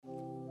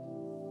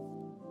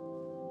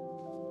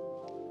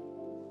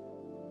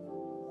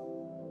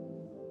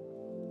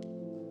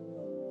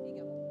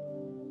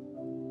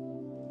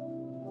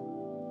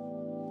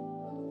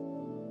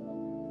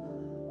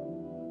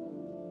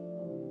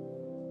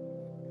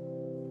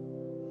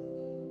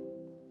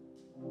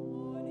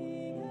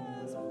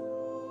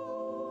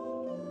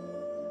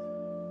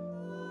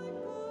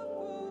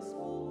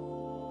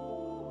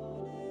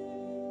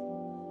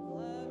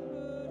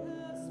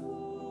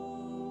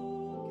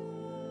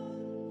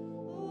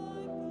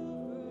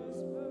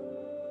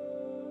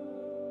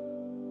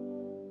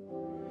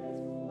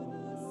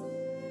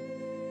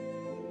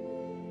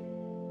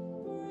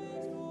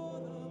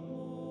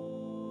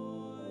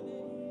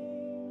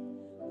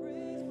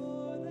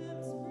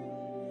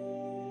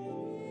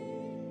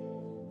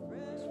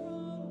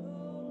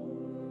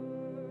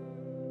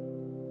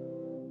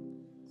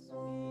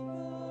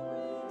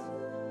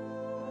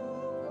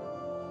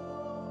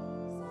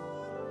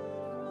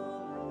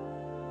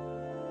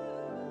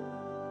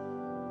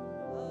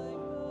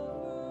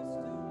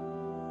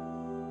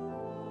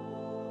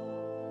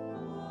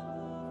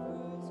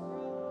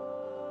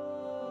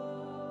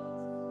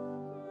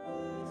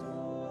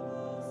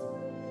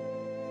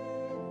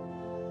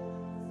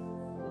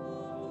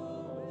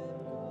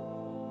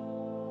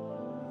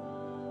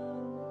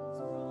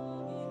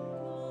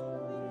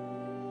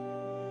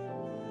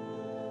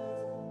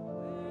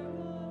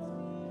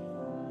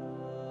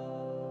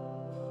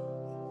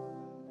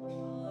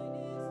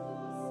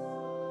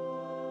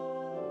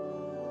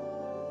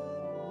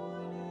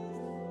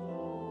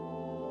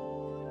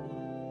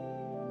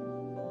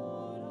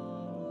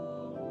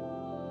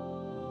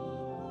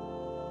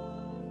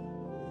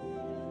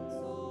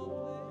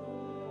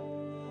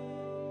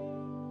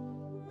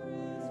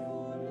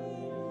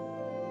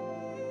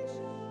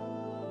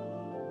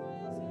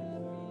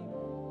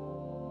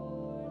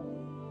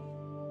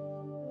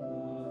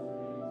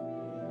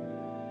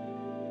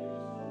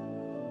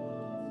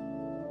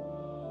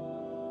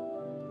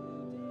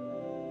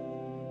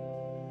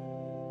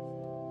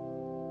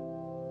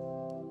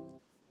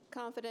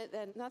confident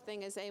that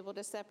nothing is able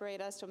to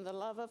separate us from the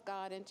love of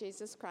God in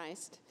Jesus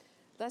Christ.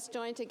 Let's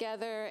join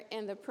together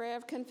in the prayer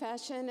of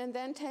confession and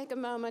then take a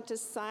moment to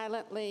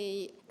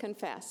silently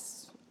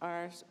confess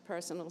our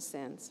personal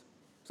sins.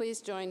 Please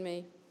join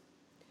me.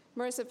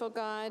 Merciful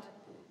God,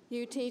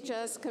 you teach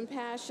us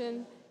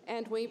compassion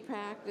and we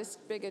practice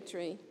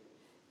bigotry.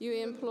 You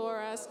implore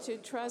us to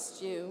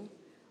trust you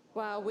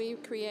while we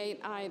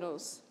create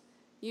idols.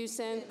 You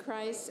send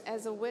Christ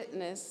as a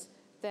witness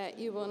that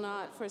you will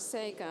not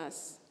forsake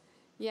us.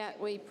 Yet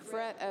we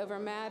fret over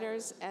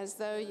matters as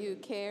though you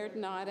cared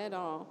not at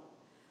all.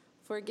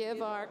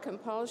 Forgive our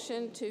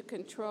compulsion to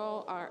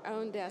control our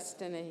own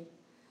destiny.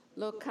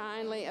 Look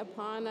kindly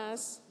upon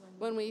us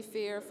when we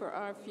fear for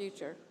our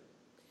future.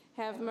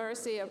 Have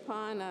mercy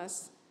upon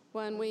us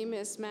when we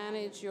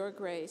mismanage your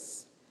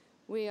grace.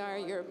 We are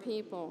your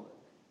people.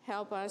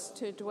 Help us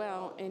to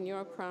dwell in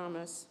your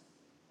promise.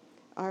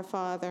 Our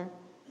Father,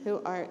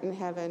 who art in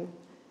heaven,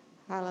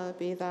 hallowed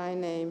be thy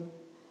name.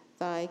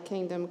 Thy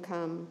kingdom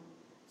come,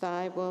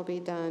 thy will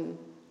be done,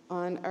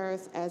 on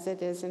earth as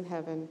it is in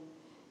heaven.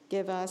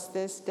 Give us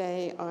this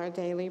day our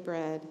daily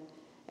bread,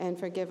 and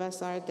forgive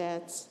us our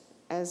debts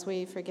as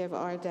we forgive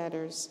our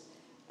debtors.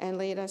 And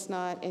lead us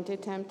not into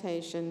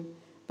temptation,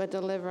 but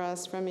deliver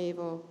us from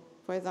evil.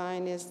 For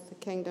thine is the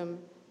kingdom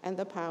and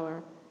the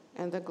power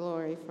and the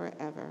glory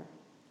forever.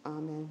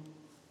 Amen.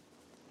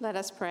 Let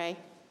us pray.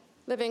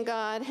 Living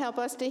God, help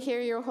us to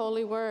hear your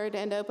holy word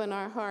and open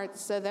our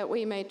hearts so that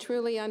we may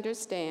truly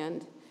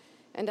understand,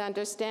 and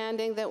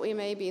understanding that we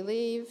may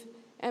believe,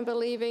 and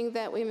believing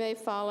that we may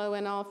follow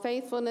in all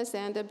faithfulness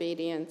and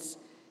obedience,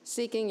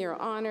 seeking your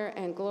honor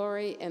and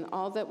glory in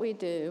all that we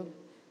do.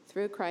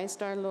 Through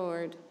Christ our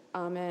Lord.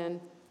 Amen.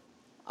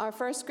 Our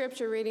first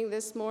scripture reading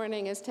this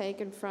morning is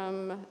taken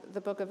from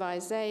the book of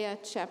Isaiah,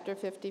 chapter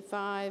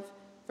 55,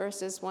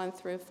 verses 1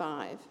 through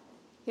 5.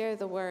 Hear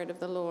the word of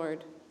the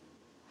Lord.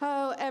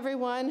 Ho,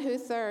 everyone who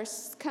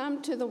thirsts,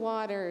 come to the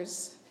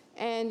waters,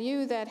 and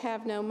you that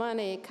have no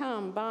money,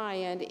 come buy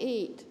and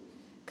eat.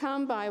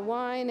 Come buy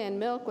wine and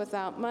milk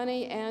without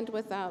money and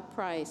without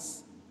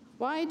price.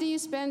 Why do you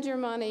spend your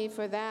money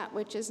for that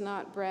which is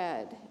not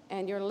bread,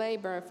 and your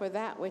labor for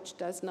that which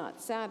does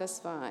not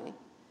satisfy?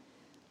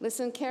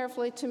 Listen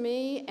carefully to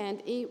me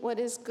and eat what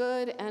is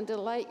good, and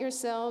delight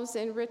yourselves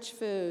in rich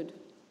food.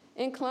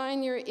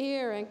 Incline your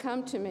ear and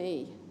come to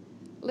me.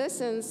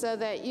 Listen so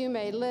that you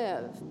may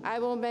live. I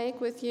will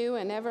make with you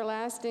an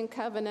everlasting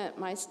covenant,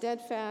 my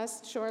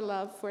steadfast, sure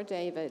love for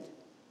David.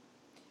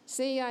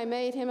 See, I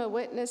made him a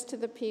witness to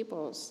the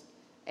peoples,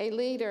 a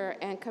leader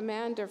and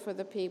commander for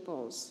the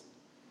peoples.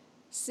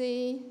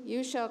 See,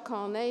 you shall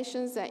call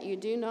nations that you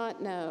do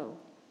not know,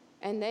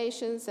 and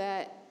nations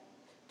that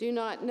do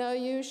not know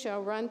you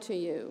shall run to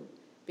you,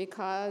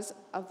 because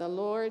of the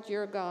Lord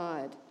your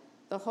God,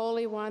 the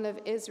Holy One of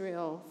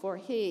Israel, for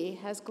he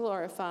has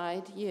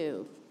glorified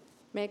you.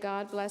 May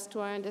God bless to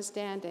our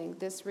understanding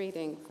this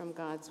reading from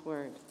God's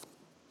word.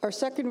 Our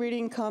second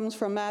reading comes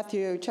from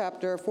Matthew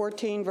chapter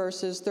 14,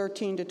 verses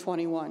 13 to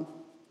 21.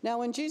 Now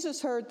when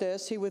Jesus heard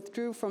this, he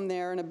withdrew from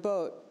there in a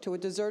boat to a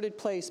deserted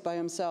place by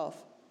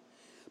himself.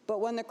 But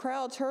when the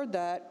crowds heard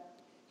that,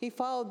 he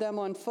followed them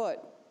on foot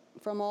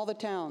from all the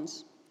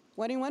towns.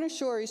 When he went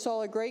ashore, he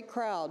saw a great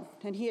crowd,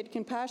 and he had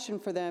compassion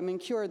for them and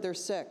cured their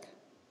sick.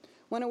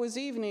 When it was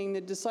evening,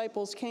 the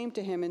disciples came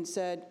to him and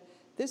said,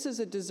 "This is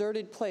a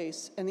deserted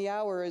place, and the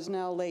hour is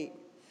now late.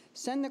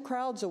 Send the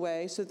crowds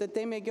away so that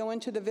they may go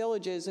into the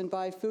villages and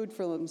buy food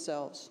for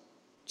themselves."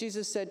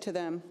 Jesus said to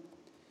them,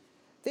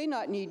 "They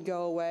not need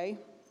go away.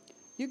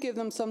 You give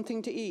them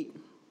something to eat."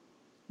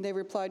 They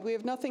replied, "We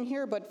have nothing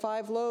here but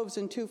 5 loaves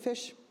and 2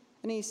 fish."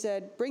 And he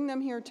said, "Bring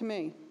them here to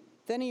me."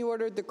 Then he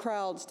ordered the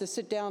crowds to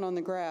sit down on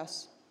the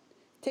grass.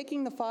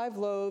 Taking the 5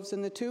 loaves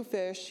and the 2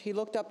 fish, he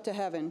looked up to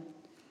heaven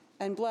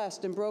and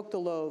blessed and broke the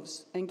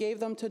loaves and gave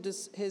them to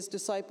his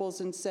disciples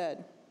and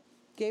said,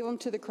 gave them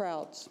to the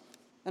crowds.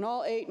 And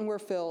all ate and were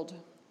filled.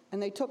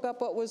 And they took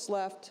up what was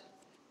left,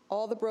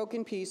 all the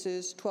broken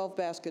pieces, 12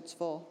 baskets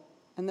full.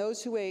 And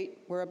those who ate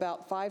were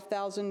about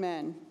 5,000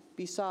 men,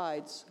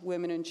 besides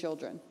women and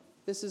children.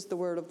 This is the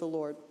word of the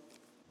Lord.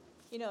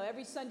 You know,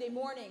 every Sunday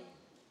morning,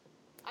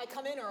 I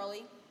come in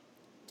early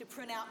to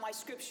print out my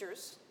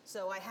scriptures.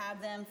 So I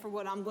have them for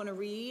what I'm going to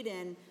read,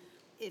 and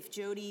if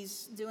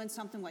Jody's doing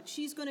something, what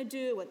she's going to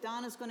do, what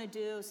Donna's going to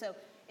do. So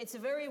it's a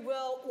very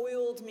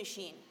well-oiled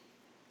machine.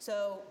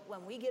 So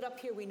when we get up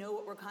here, we know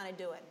what we're kind of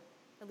doing.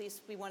 At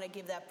least we want to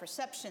give that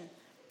perception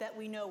that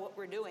we know what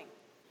we're doing.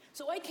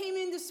 So I came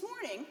in this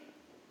morning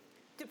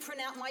to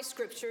print out my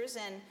scriptures,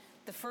 and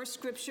the first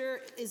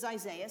scripture is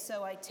Isaiah.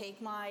 So I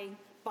take my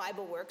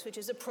BibleWorks, which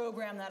is a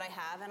program that I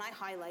have, and I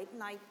highlight,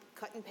 and I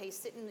cut and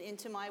paste it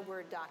into my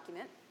Word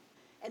document.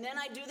 And then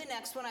I do the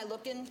next one. I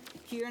look in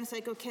here, and it's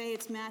like, okay,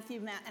 it's Matthew,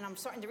 and I'm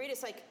starting to read it.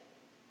 It's like,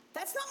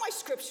 that's not my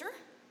scripture.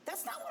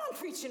 That's not what I'm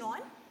preaching on.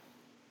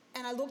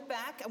 And I look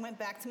back. I went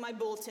back to my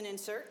bulletin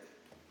insert,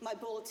 my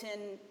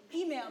bulletin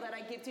email that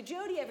I give to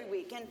Jody every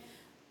week. And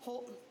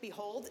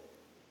behold,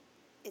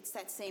 it's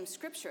that same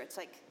scripture. It's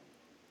like,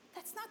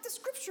 that's not the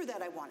scripture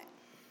that I wanted.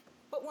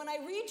 But when I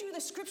read you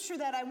the scripture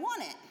that I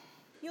want it,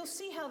 you'll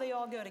see how they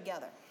all go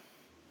together.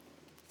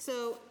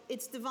 So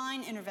it's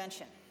divine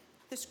intervention.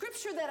 The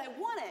scripture that I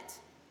want it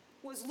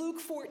was Luke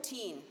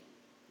 14,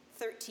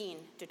 13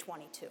 to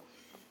 22.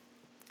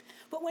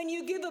 But when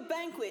you give a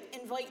banquet,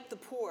 invite the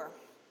poor,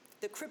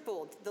 the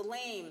crippled, the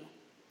lame,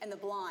 and the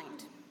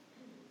blind.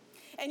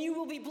 And you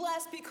will be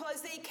blessed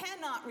because they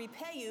cannot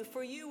repay you,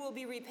 for you will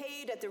be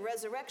repaid at the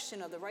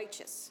resurrection of the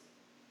righteous.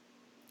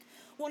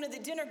 One of the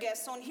dinner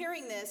guests, on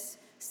hearing this,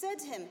 said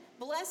to him,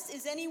 "Blessed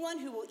is anyone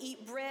who will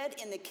eat bread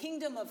in the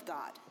kingdom of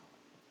God."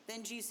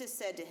 Then Jesus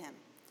said to him,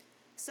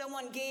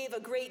 "Someone gave a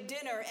great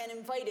dinner and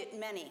invited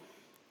many.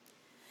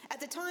 At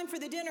the time for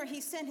the dinner,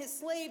 he sent his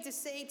slave to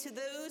say to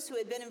those who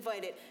had been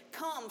invited,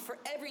 'Come, for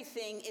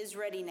everything is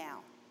ready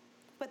now.'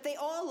 But they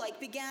all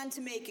began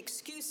to make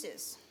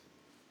excuses.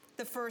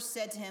 The first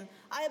said to him,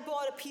 'I have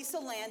bought a piece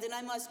of land and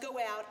I must go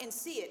out and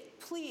see it.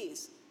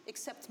 Please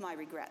accept my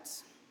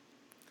regrets.'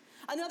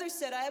 Another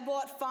said, 'I have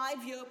bought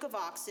 5 yoke of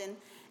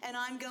oxen and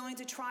I'm going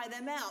to try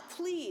them out.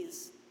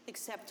 Please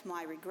accept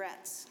my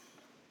regrets.'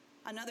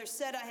 Another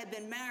said, 'I have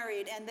been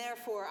married and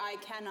therefore I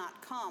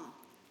cannot come.'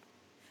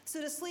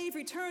 So the slave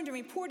returned and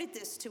reported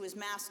this to his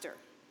master.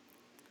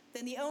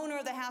 Then the owner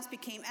of the house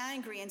became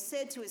angry and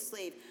said to his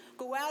slave,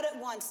 'Go out at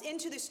once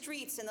into the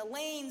streets and the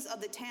lanes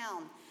of the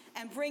town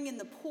and bring in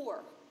the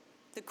poor,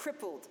 the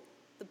crippled,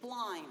 the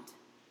blind,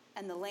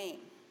 and the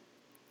lame.'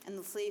 And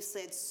the slave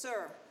said,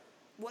 'Sir,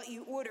 what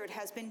you ordered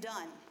has been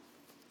done,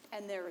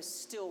 and there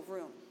is still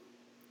room.'"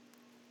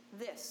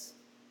 This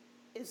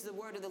is the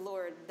word of the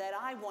Lord that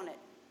I wanted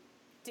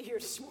to hear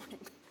this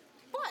morning.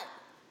 But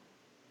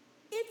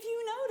if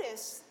you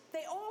notice,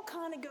 they all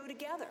kind of go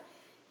together.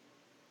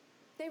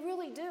 They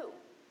really do.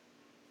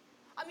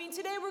 I mean,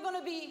 today we're going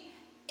to be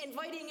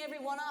inviting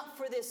everyone up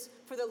for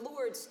the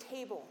Lord's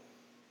table.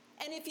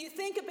 And if you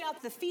think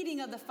about the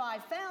feeding of the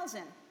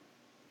 5,000,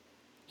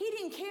 he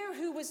didn't care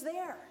who was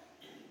there.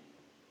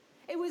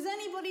 It was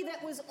anybody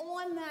that was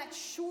on that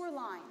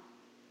shoreline.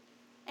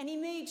 And he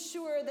made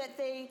sure that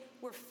they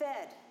were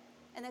fed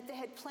and that they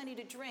had plenty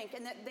to drink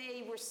and that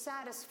they were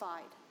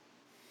satisfied.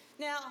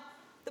 Now,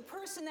 the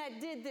person that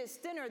did this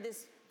dinner,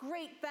 this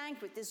great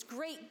banquet, this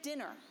great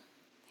dinner,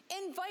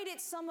 invited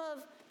some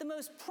of the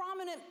most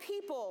prominent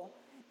people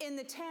in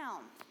the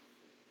town.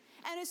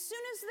 And as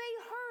soon as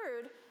they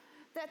heard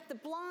that the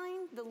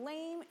blind, the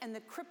lame, and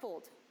the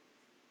crippled,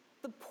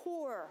 the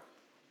poor,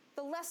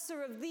 the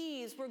lesser of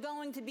these were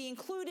going to be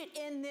included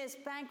in this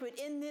banquet,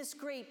 in this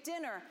great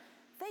dinner,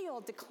 they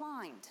all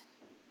declined.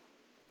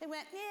 They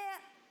went,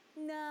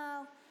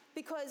 no,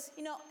 because,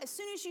 as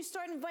soon as you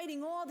start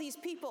inviting all these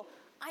people,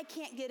 I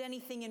can't get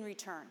anything in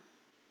return,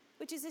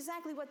 which is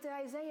exactly what the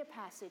Isaiah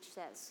passage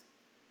says.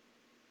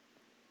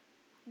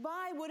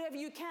 Buy whatever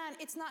you can.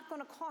 It's not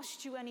going to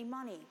cost you any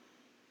money.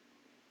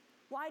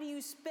 Why do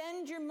you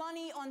spend your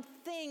money on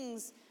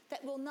things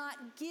that will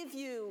not give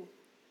you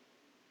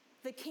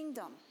the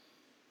kingdom?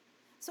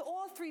 So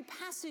all 3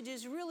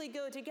 passages really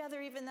go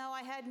together, even though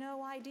I had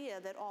no idea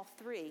that all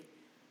 3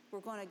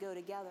 were going to go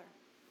together.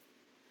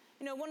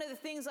 One of the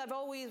things I've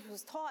always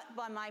was taught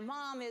by my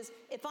mom is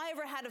if I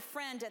ever had a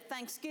friend at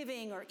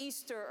Thanksgiving or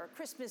Easter or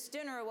Christmas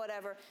dinner or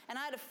whatever, and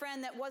I had a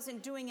friend that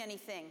wasn't doing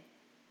anything,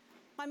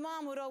 my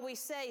mom would always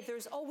say,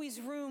 there's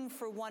always room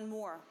for one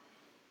more.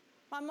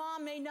 My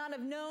mom may not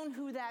have known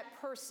who that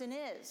person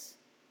is,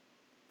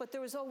 but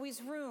there was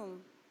always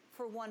room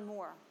for one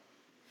more.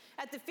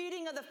 At the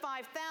feeding of the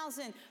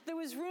 5,000, there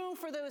was room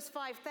for those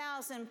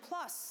 5,000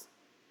 plus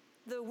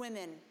the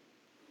women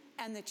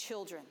and the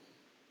children,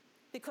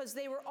 because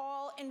they were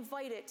all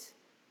invited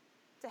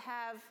to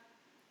have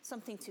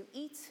something to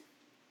eat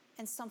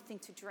and something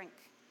to drink.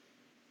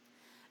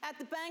 At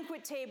the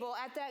banquet table,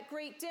 at that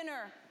great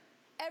dinner,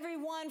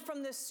 everyone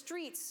from the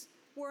streets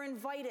were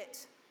invited.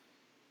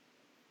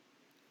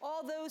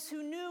 All those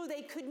who knew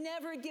they could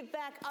never give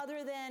back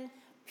other than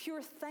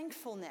pure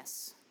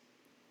thankfulness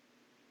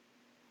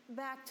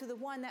back to the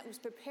one that was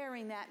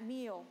preparing that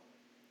meal.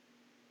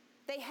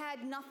 They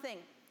had nothing.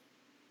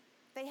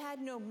 They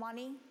had no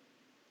money.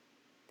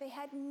 They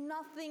had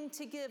nothing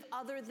to give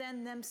other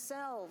than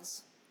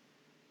themselves.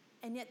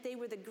 And yet they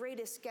were the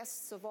greatest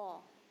guests of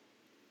all.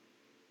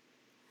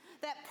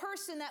 That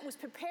person that was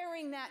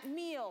preparing that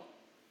meal,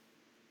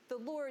 the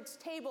Lord's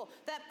table,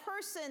 that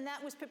person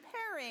that was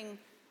preparing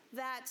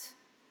that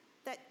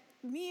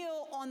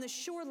meal on the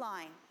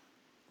shoreline,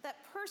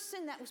 that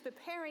person that was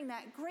preparing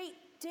that great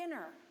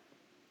dinner,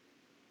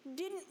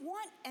 didn't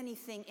want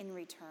anything in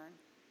return.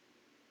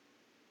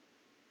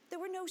 There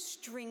were no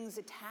strings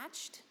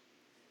attached.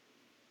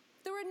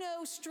 There were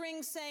no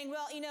strings saying,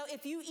 well,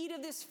 if you eat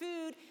of this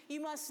food,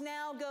 you must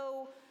now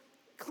go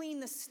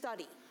clean the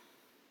study.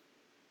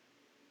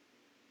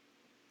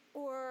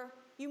 Or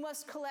you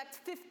must collect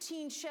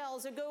 15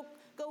 shells, or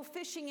go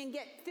fishing and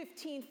get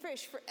 15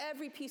 fish for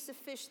every piece of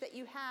fish that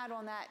you had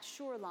on that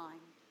shoreline.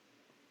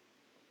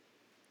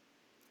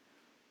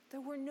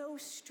 There were no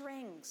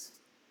strings.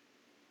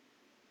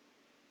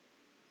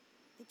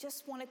 They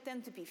just wanted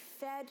them to be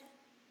fed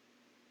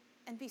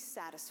and be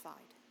satisfied.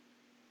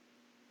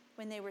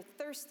 When they were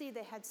thirsty,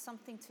 they had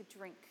something to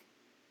drink.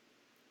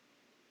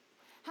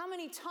 How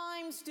many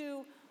times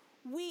do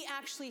we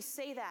actually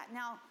say that?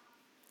 Now,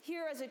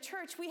 here as a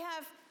church, we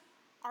have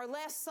our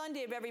last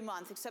Sunday of every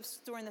month,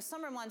 except during the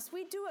summer months,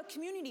 we do a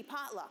community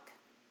potluck.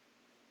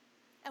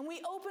 And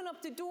we open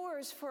up the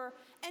doors for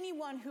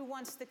anyone who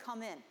wants to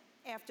come in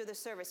after the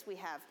service. We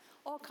have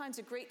all kinds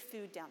of great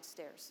food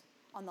downstairs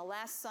on the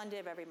last Sunday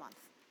of every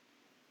month.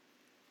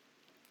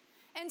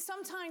 And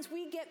sometimes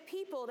we get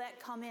people that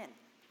come in.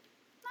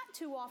 Not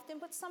too often,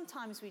 but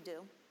sometimes we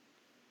do.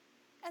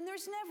 And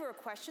there's never a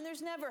question.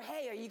 There's never,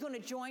 hey, are you going to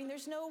join?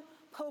 There's no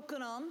poking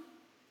them,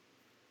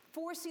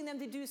 forcing them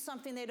to do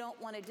something they don't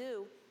want to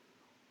do.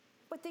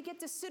 But they get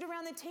to sit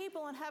around the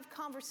table and have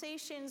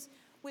conversations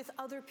with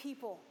other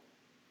people,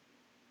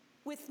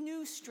 with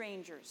new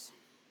strangers,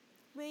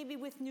 maybe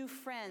with new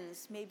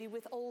friends, maybe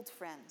with old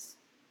friends.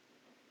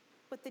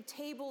 But the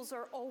tables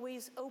are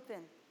always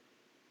open.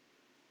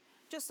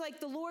 Just like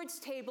the Lord's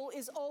table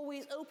is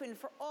always open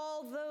for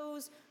all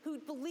those who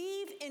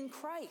believe in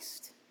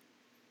Christ.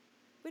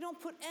 We don't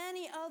put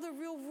any other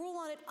real rule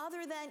on it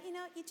other than,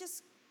 you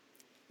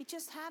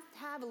just have to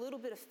have a little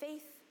bit of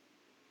faith.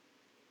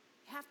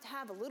 You have to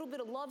have a little bit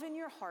of love in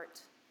your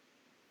heart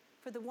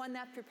for the one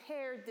that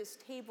prepared this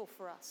table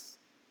for us.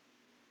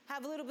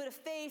 Have a little bit of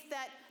faith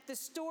that the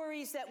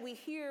stories that we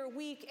hear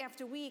week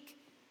after week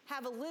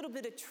have a little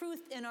bit of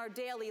truth in our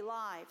daily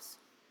lives.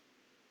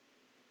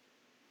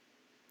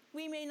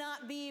 We may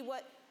not be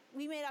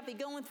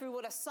going through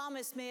what a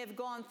psalmist may have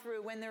gone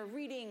through when they're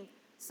reading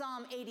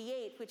Psalm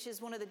 88, which is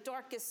one of the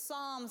darkest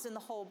psalms in the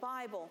whole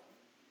Bible.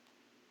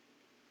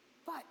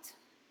 But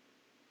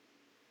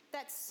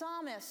that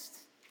psalmist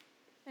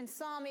in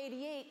Psalm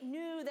 88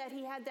 knew that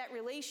he had that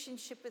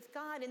relationship with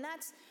God, and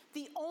that's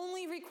the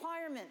only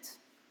requirement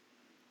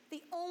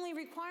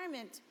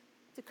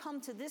to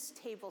come to this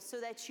table, so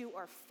that you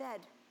are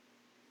fed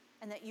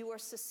and that you are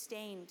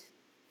sustained.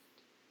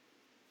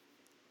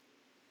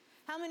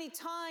 How many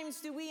times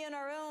do we in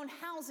our own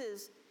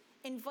houses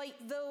invite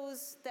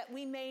those that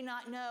we may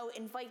not know,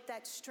 invite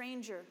that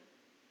stranger?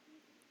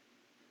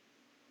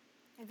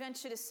 I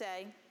venture to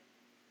say,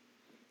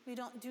 we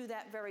don't do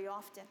that very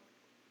often.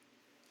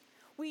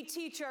 We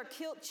teach our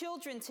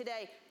children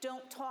today,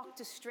 don't talk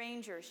to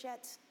strangers,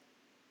 yet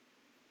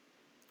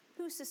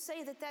who's to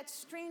say that that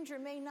stranger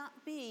may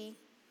not be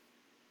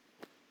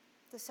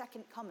the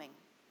second coming?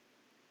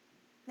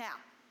 Now,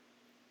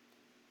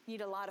 you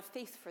need a lot of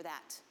faith for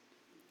that.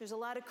 There's a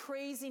lot of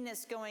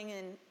craziness going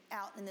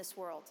out in this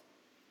world.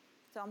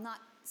 So I'm not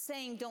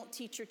saying don't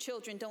teach your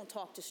children, don't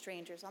talk to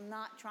strangers. I'm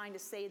not trying to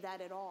say that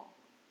at all.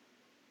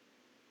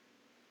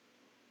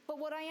 But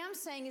what I am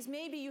saying is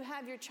maybe you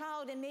have your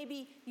child and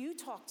maybe you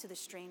talk to the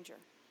stranger.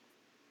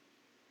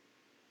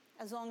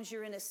 As long as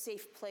you're in a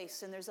safe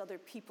place and there's other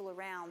people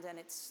around and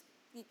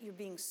you're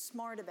being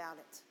smart about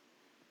it.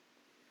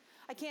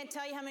 I can't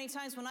tell you how many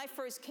times when I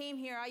first came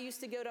here, I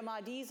used to go to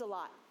Mahdi's a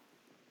lot.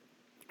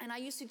 And I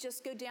used to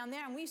just go down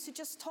there and we used to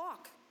just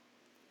talk.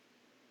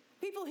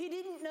 People who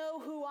didn't know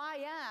who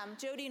I am,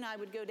 Jody and I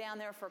would go down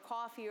there for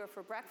coffee or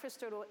for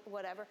breakfast or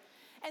whatever,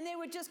 and they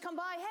would just come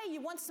by, hey,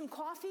 you want some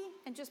coffee?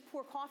 And just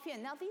pour coffee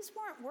in. Now, these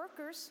weren't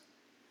workers.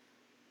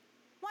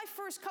 My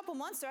first couple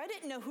months there, I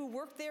didn't know who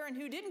worked there and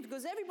who didn't,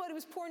 because everybody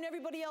was pouring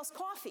everybody else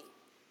coffee.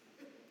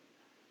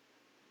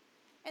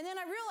 And then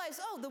I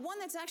realized, the one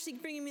that's actually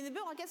bringing me the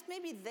bill, I guess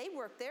maybe they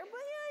worked there, but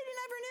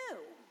I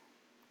never knew.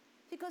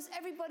 Because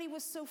everybody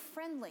was so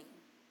friendly.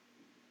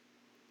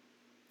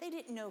 They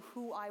didn't know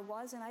who I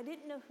was, and I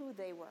didn't know who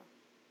they were.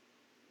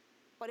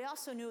 But I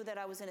also knew that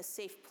I was in a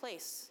safe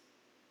place.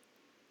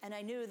 And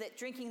I knew that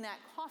drinking that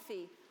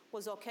coffee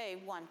was okay,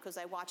 one, because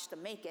I watched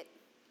them make it.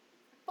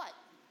 But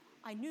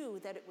I knew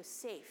that it was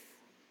safe.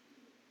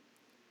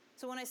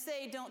 So when I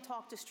say don't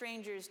talk to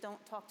strangers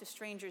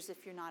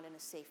if you're not in a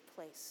safe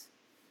place.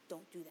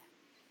 Don't do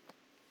that.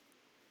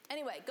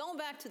 Anyway, going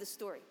back to the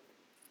story.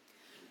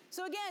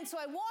 So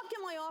I walk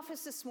in my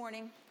office this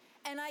morning,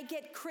 and I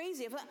get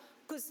crazy,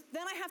 because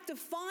then I have to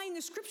find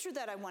the scripture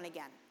that I want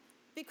again.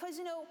 Because,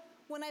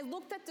 when I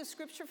looked at the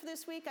scripture for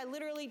this week, I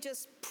literally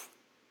just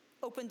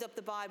opened up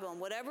the Bible, and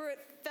whatever it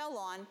fell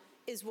on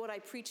is what I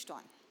preached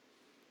on.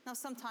 Now,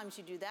 sometimes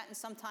you do that, and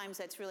sometimes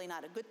that's really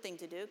not a good thing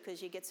to do,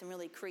 because you get some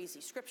really crazy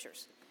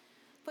scriptures.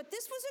 But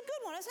this was a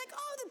good one. I was like,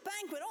 the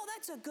banquet,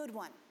 that's a good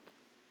one.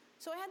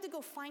 So I had to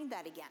go find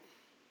that again.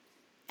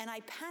 And I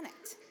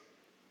panicked.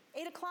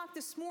 8 o'clock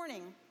this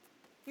morning,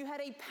 you had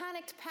a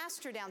panicked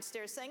pastor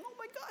downstairs saying, oh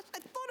my gosh, I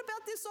thought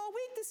about this all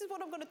week. This is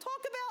what I'm going to talk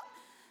about.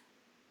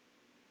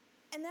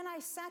 And then I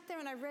sat there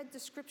and I read the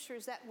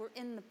scriptures that were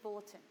in the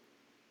bulletin.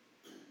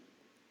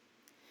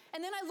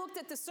 And then I looked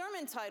at the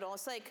sermon title.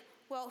 It's like,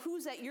 well,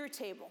 who's at your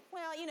table?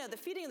 Well, the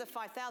feeding of the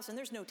 5,000,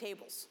 there's no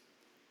tables.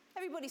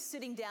 Everybody's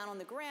sitting down on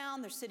the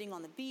ground. They're sitting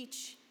on the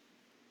beach.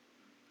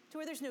 To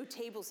where there's no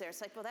tables there.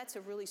 It's like, well, that's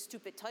a really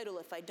stupid title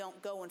if I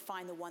don't go and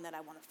find the one that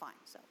I want to find.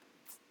 So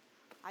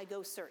I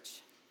go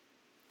search.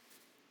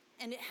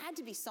 And it had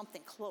to be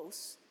something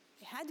close.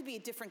 It had to be a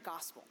different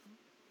gospel.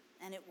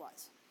 And it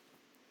was.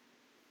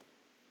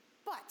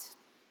 But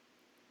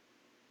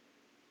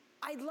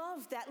I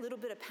love that little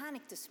bit of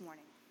panic this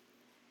morning,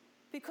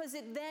 because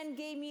it then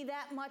gave me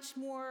that much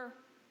more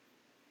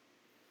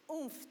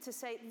oomph to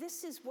say,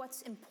 this is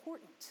what's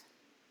important.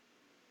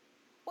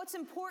 What's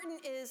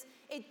important is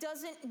it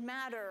doesn't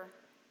matter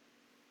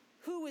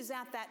who is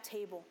at that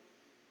table,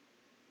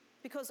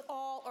 because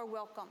all are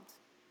welcomed.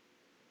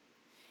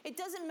 It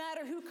doesn't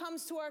matter who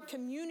comes to our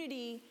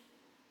community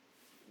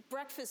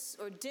breakfasts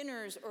or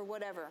dinners or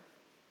whatever,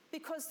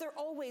 because they're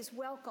always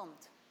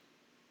welcomed.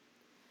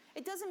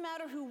 It doesn't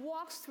matter who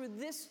walks through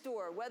this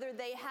door, whether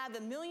they have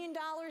 $1 million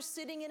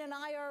sitting in an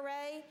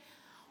IRA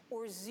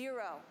or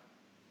zero,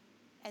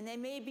 and they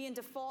may be in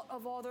default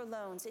of all their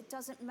loans. It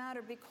doesn't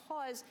matter,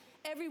 because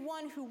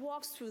everyone who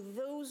walks through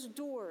those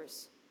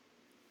doors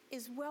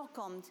is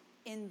welcomed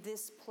in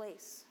this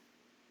place.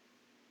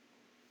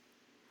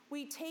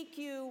 We take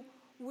you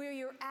where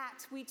you're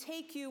at. We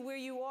take you where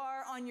you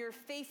are on your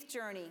faith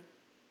journey.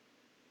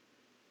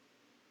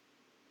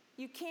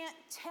 You can't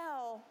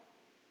tell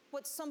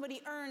what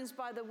somebody earns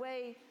by the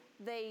way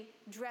they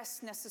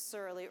dress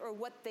necessarily, or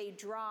what they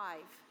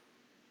drive.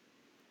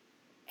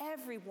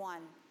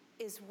 Everyone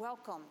is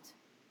welcomed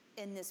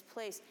in this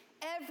place.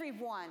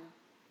 Everyone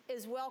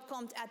is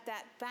welcomed at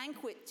that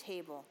banquet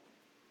table.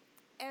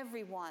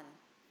 Everyone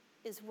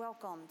is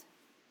welcomed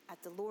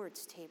at the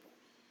Lord's table.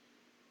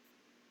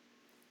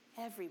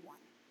 Everyone.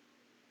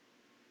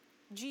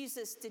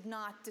 Jesus did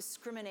not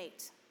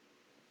discriminate.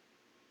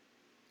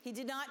 He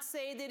did not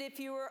say that if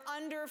you were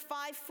under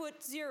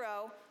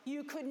 5'0",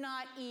 you could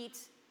not eat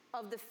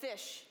of the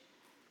fish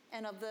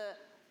and of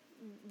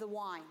the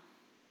wine.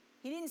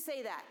 He didn't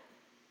say that.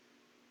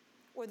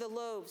 Or the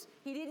loaves.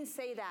 He didn't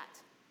say that.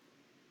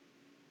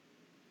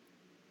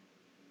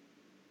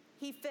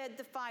 He fed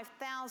the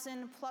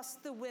 5,000 plus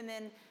the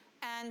women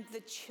and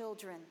the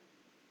children.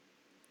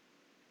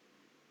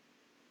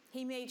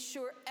 He made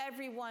sure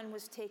everyone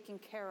was taken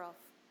care of.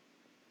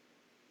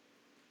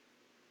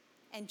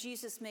 And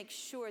Jesus makes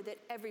sure that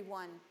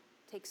everyone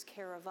takes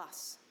care of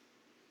us.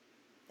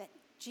 That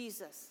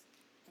Jesus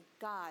and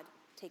God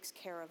takes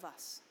care of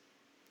us.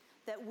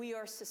 That we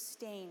are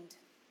sustained.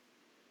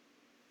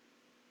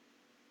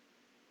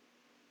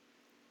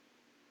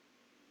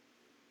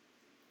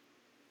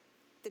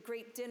 The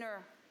great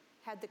dinner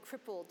had the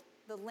crippled,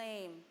 the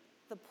lame,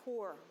 the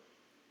poor.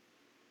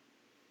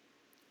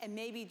 And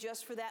maybe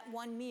just for that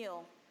one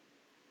meal,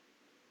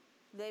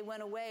 they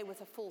went away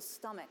with a full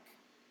stomach,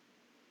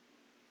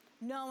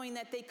 knowing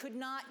that they could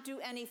not do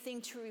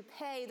anything to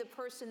repay the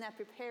person that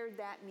prepared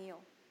that meal.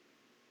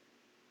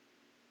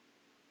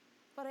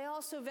 But I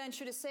also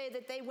venture to say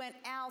that they went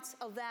out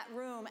of that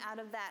room, out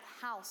of that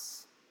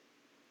house,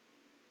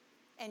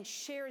 and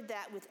shared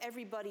that with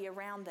everybody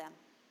around them.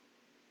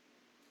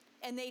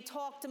 And they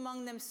talked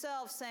among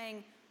themselves,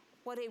 saying,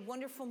 what a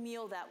wonderful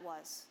meal that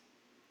was.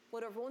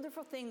 What a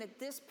wonderful thing that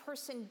this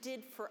person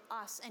did for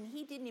us, and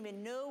he didn't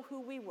even know who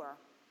we were.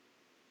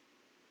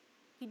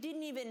 He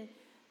didn't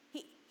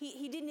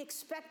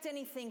expect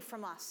anything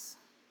from us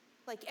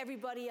like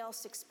everybody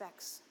else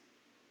expects.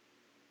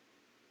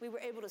 We were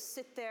able to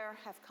sit there,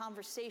 have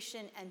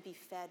conversation, and be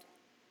fed.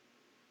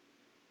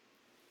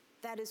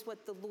 That is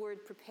what the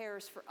Lord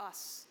prepares for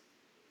us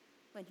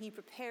when he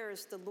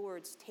prepares the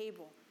Lord's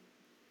table.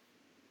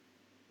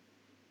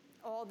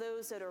 All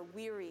those that are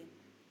weary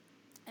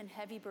and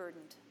heavy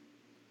burdened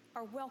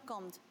are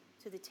welcomed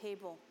to the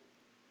table.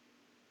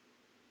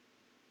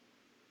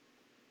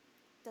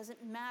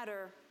 Doesn't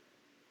matter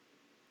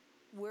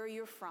where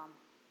you're from,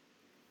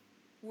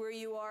 where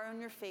you are on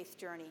your faith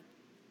journey,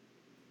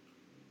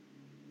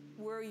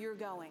 where you're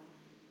going.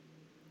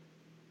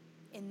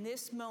 In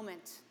this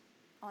moment,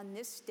 on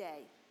this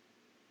day,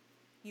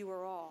 you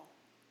are all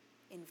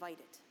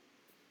invited.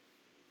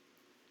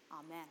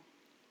 Amen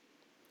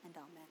and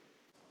amen.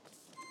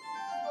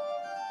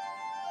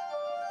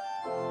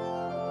 Thank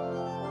you.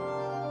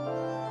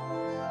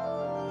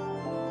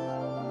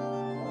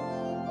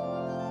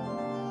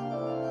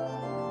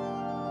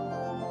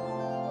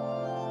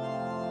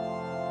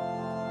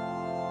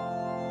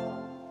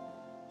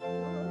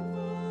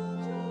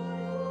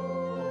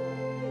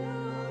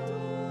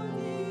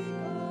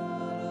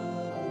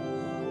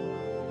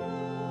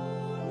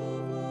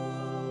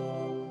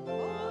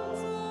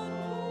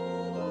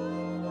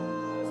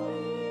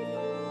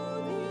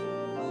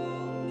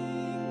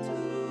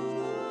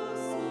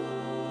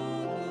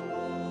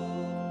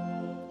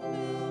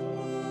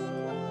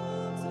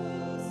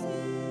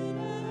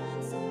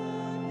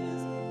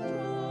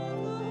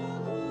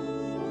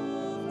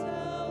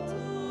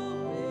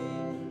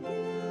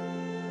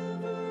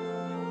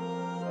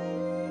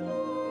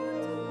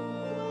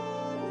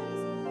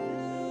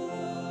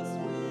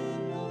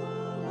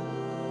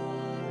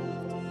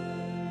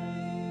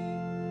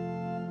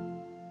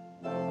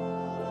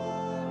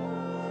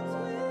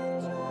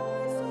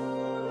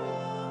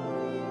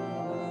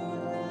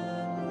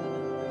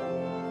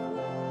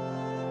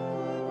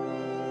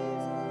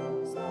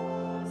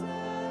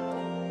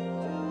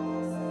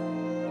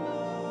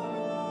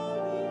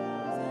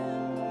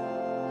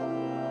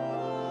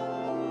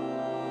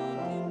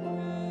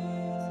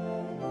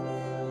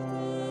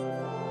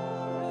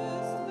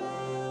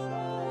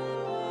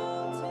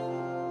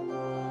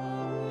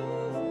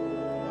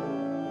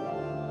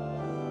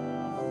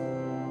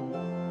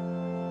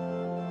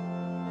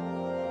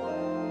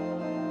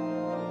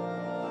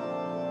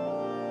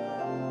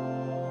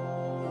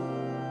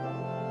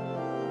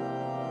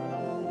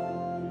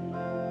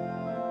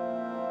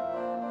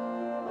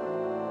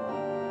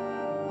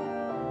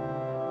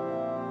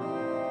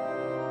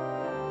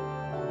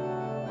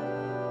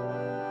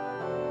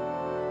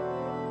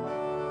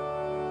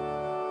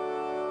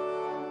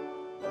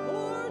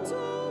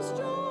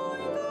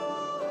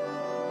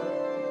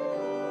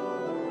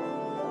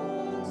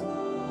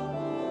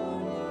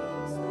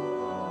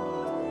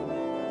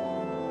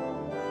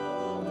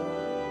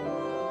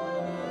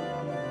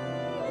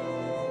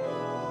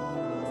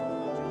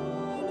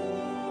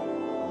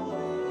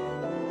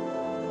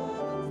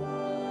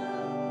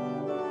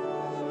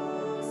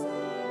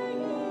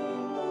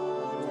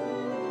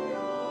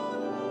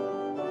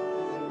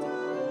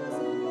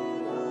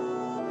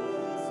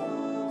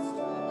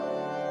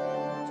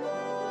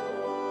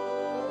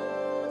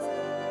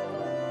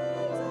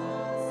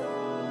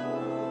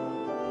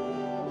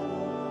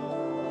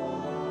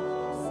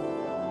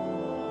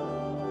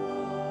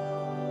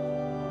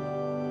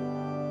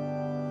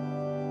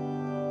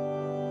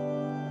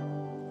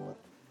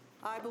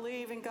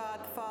 believe in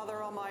God the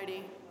Father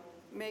Almighty,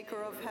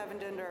 maker of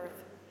heaven and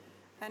earth,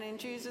 and in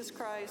Jesus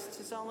Christ,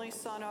 his only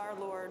Son, our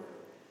Lord,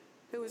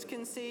 who was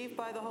conceived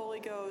by the Holy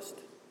Ghost,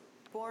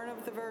 born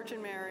of the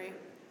Virgin Mary,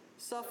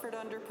 suffered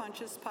under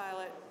Pontius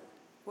Pilate,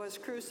 was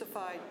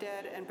crucified,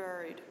 dead, and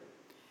buried.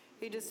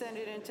 He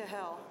descended into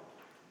hell.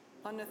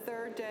 On the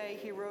third day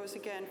he rose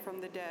again from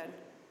the dead.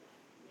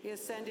 He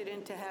ascended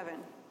into heaven,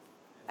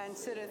 and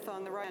sitteth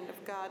on the right hand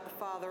of God the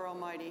Father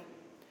Almighty.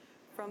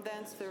 From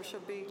thence there shall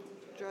be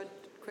judged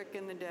quick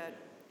and the dead.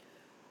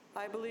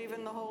 I believe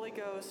in the Holy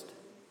Ghost,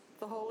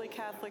 the Holy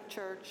Catholic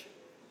Church,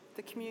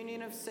 the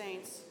communion of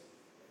saints,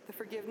 the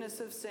forgiveness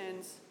of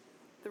sins,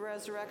 the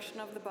resurrection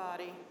of the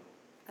body,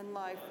 and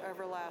life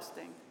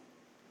everlasting.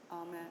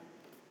 Amen.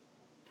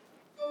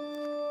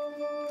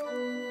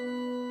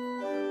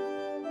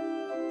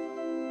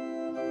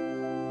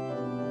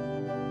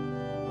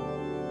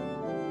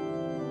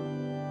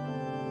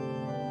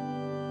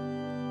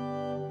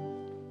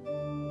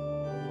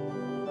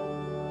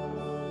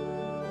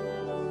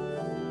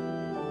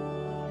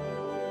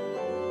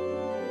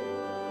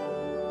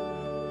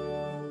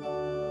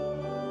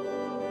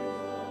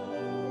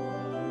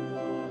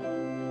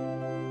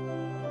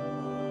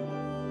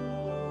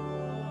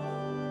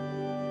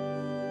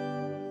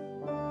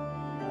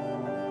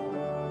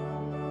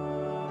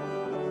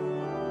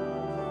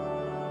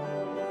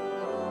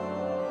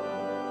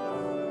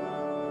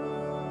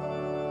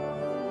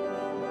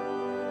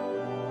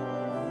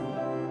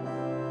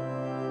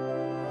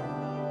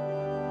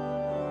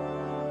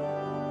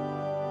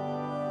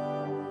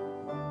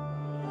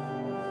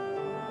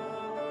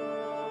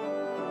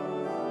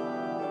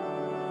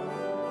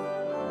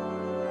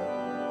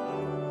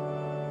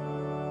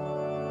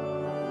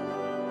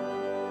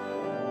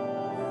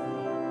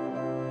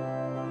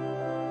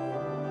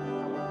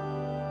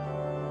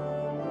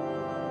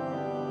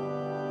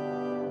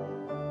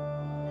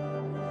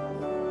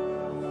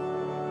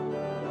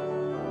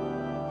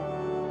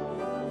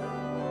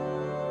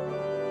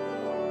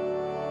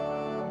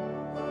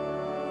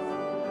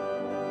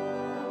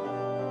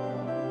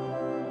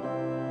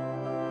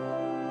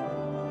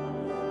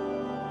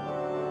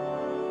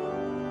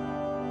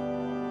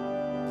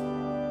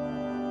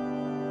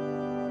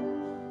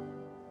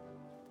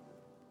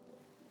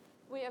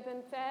 We have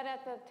been fed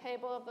at the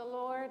table of the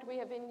Lord. We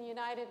have been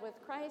united with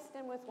Christ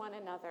and with one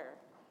another.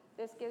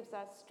 This gives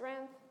us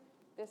strength.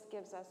 This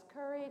gives us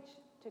courage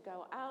to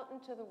go out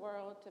into the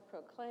world to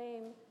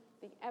proclaim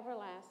the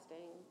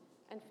everlasting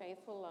and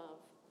faithful love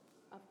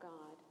of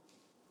God.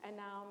 And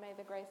now may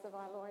the grace of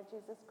our Lord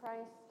Jesus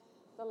Christ,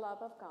 the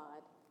love of God,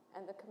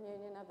 and the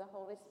communion of the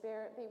Holy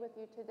Spirit be with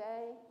you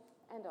today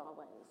and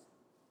always.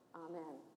 Amen.